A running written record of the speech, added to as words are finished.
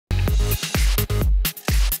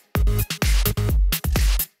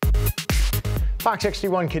Fox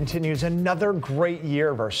 61 continues another great year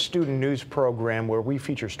of our student news program where we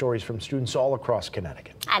feature stories from students all across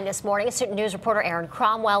Connecticut. And this morning, student news reporter ERIN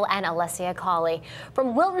CROMWELL and ALESSIA CAWLEY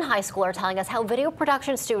from Wilton High School are telling us how video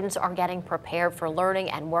production students are getting prepared for learning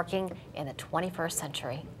and working in the 21st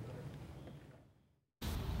century.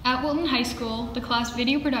 At Wilton High School, the class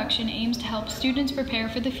Video Production aims to help students prepare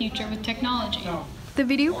for the future with technology. The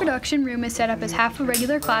video production room is set up as half a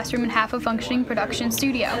regular classroom and half a functioning production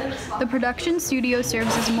studio. The production studio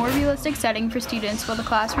serves as a more realistic setting for students, while the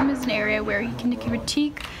classroom is an area where you can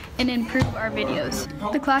critique and improve our videos.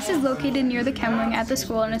 The class is located near the chem wing at the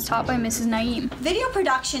school and is taught by Mrs. NAEEM. Video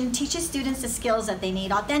production teaches students the skills that they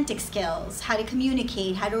need, authentic skills, how to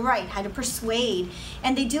communicate, how to write, how to persuade,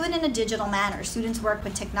 and they do it in a digital manner. Students work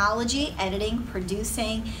with technology, editing,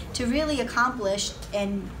 producing, to really accomplish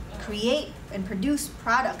and create and produce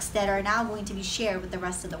products that are now going to be shared with the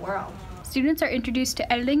rest of the world. Students are introduced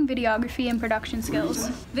to editing, videography, and production skills.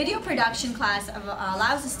 Video production class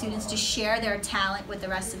allows the students to share their talent with the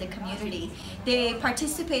rest of the community. They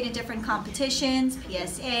participate in different competitions,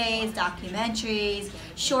 PSAs, documentaries,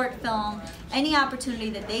 short film. Any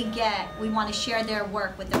opportunity that they get, we want to share their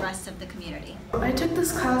work with the rest of the community. I took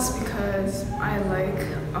this class because I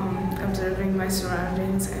like observing my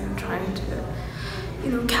surroundings and trying to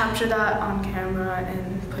capture that on camera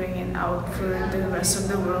and putting it out for the rest of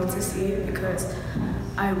the world to see, because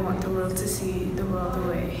I want the world to see the world the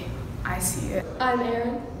way I see it. I'm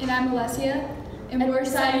ERIN. And I'm ALESSIA. And we're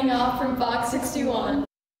signing off from Fox 61.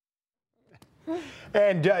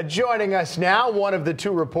 And joining us now, one of the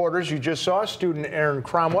two reporters you just saw, student ERIN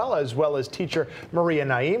CROMWELL, as well as teacher Maria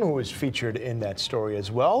NAEEM, who was featured in that story as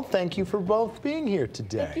well. Thank you for both being here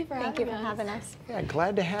today. Thank you for having us. Yeah,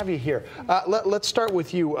 glad to have you here. Let's start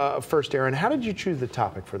with you first, ERIN. How did you choose the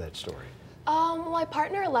topic for that story? My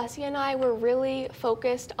partner Alessia and I were really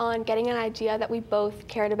focused on getting an idea that we both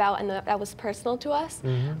cared about and that was personal to us.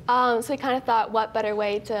 So we kind of thought, what better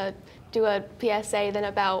way to do a PSA than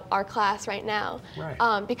about our class right now.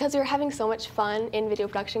 Right. Because we were having so much fun in video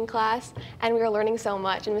production class and we were learning so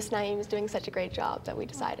much, and Miss NAEEM is doing such a great job that we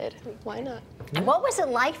decided, why not? And what was it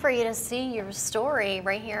like for you to see your story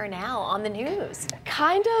right here now on the news?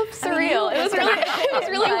 Kind of surreal. It was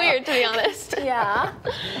really weird, to be honest. Yeah.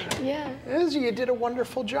 Yeah. You did a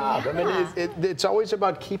wonderful job. Yeah. I mean, it's always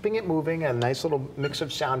about keeping it moving, and a nice little mix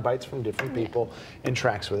of sound bites from different people and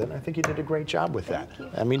tracks with it. And I think you did a great job with that.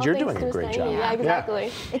 I mean, you're doing a great job. Yeah, exactly.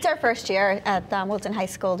 Yeah. It's our first year at Wilton High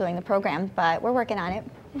School doing the program, but we're working on it.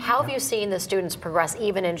 How have you seen the students progress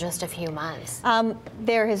even in just a few months?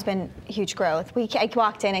 There has been huge growth. I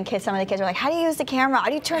walked in and some of the kids were like, how do you use the camera? How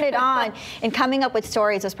do you turn it on? And coming up with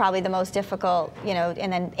stories was probably the most difficult,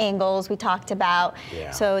 and then angles we talked about.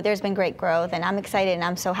 Yeah. So there's been great growth, and I'm excited, and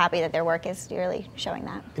I'm so happy that their work is really showing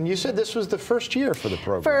that. And you said this was the first year for the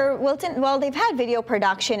program. For Wilton, well, they've had video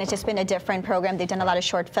production. It's just been a different program. They've done a lot of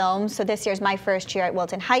short films. So this year's my first year at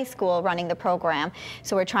Wilton High School running the program.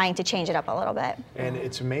 So we're trying to change it up a little bit. And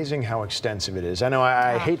it's amazing how extensive it is. I know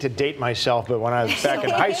I hate to date myself, but when I was back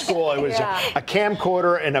in high school, it was a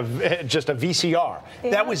camcorder and just a VCR.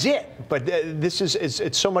 Yeah. That was it. But this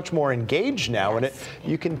it's so much more engaged now, and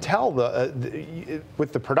you can tell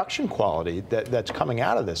with the production quality that's coming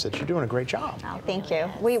out of this that you're doing a great job. Oh, thank you.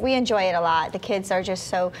 We enjoy it a lot. The kids are just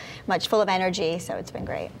so much full of energy, so it's been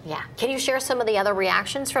great. Yeah. Can you share some of the other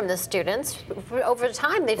reactions from the students? Over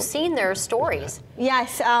time, they've seen their stories.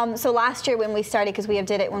 Yes. So last year when we started, because we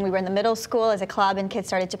did it when we were in the middle school as a club, and kids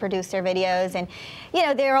started to produce their videos, and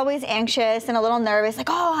they're always anxious and a little nervous, like,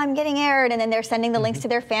 oh, I'm getting aired, and then they're sending the links to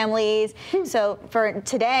their families. So for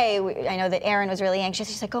today, I know that ERIN was really anxious.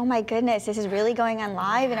 She's like, oh my goodness, this is really going on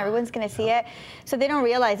live and everyone's going to see it. So they don't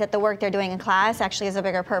realize that the work they're doing in class actually has a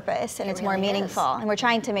bigger purpose, and it's more meaningful. And we're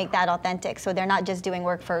trying to make that authentic, so they're not just doing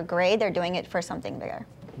work for a grade, they're doing it for something bigger.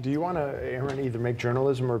 Do you want to, ERIN, either make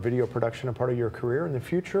journalism or video production a part of your career in the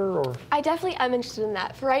future, or? I definitely am interested in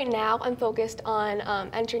that. For right now, I'm focused on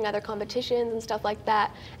entering other competitions and stuff like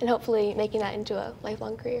that, and hopefully making that into a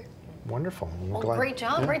lifelong career. Wonderful. Well, great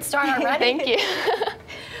job. Yeah. Great start already. Thank you.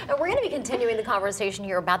 And we're going to be continuing the conversation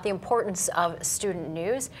here about the importance of student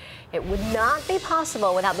news. It would not be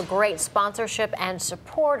possible without the great sponsorship and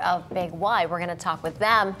support of Big Y. We're going to talk with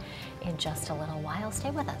them in just a little while. Stay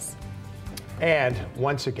with us. And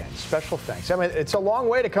once again, special thanks. I mean, it's a long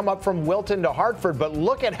way to come up from Wilton to Hartford, but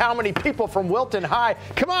look at how many people from Wilton High.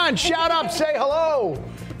 Come on, shout up, say hello.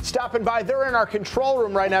 Stopping by, they're in our control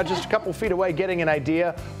room right now, just a couple feet away, getting an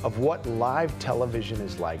idea of what live television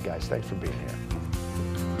is like. Guys, thanks for being here.